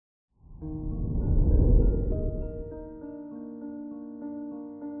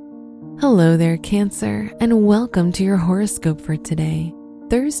Hello there, Cancer, and welcome to your horoscope for today,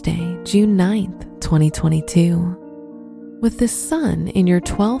 Thursday, June 9th, 2022. With the sun in your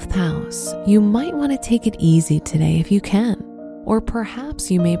 12th house, you might want to take it easy today if you can, or perhaps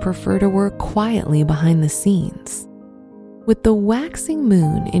you may prefer to work quietly behind the scenes. With the waxing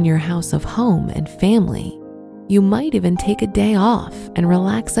moon in your house of home and family, you might even take a day off and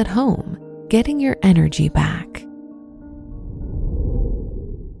relax at home, getting your energy back.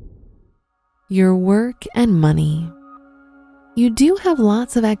 Your work and money. You do have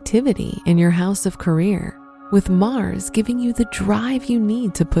lots of activity in your house of career, with Mars giving you the drive you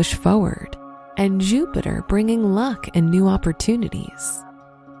need to push forward, and Jupiter bringing luck and new opportunities.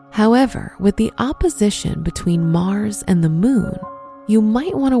 However, with the opposition between Mars and the moon, you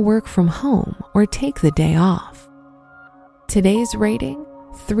might want to work from home or take the day off. Today's rating,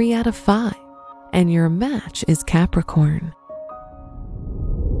 3 out of 5, and your match is Capricorn.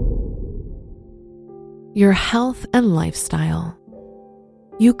 Your health and lifestyle.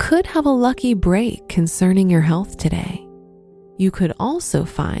 You could have a lucky break concerning your health today. You could also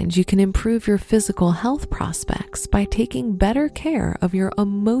find you can improve your physical health prospects by taking better care of your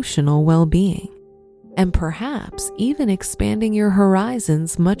emotional well-being, and perhaps even expanding your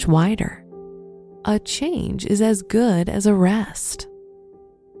horizons much wider. A change is as good as a rest.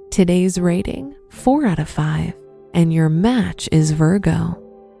 Today's rating, 4 out of 5, and your match is Virgo.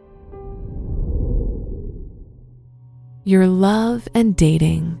 Your love and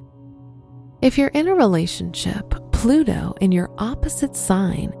dating. If you're in a relationship, Pluto in your opposite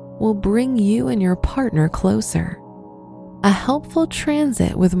sign will bring you and your partner closer. A helpful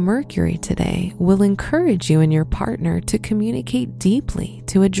transit with Mercury today will encourage you and your partner to communicate deeply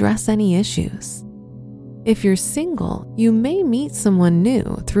to address any issues. If you're single, you may meet someone new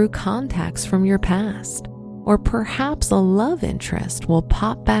through contacts from your past, or perhaps a love interest will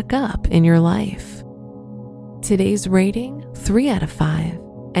pop back up in your life. Today's rating, 3 out of 5,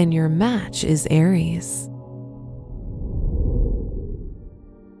 and your match is Aries.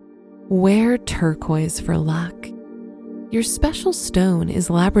 Wear turquoise for luck. Your special stone is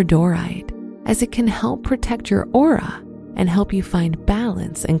labradorite, as it can help protect your aura and help you find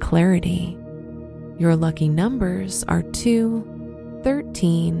balance and clarity. Your lucky numbers are 2,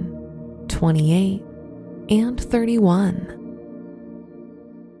 13, 28, and 31.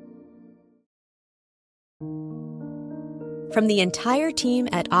 From the entire team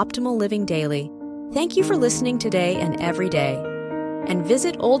at Optimal Living Daily, thank you for listening today and every day. And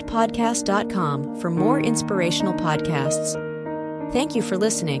visit oldpodcast.com for more inspirational podcasts. Thank you for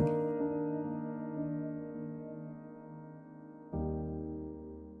listening.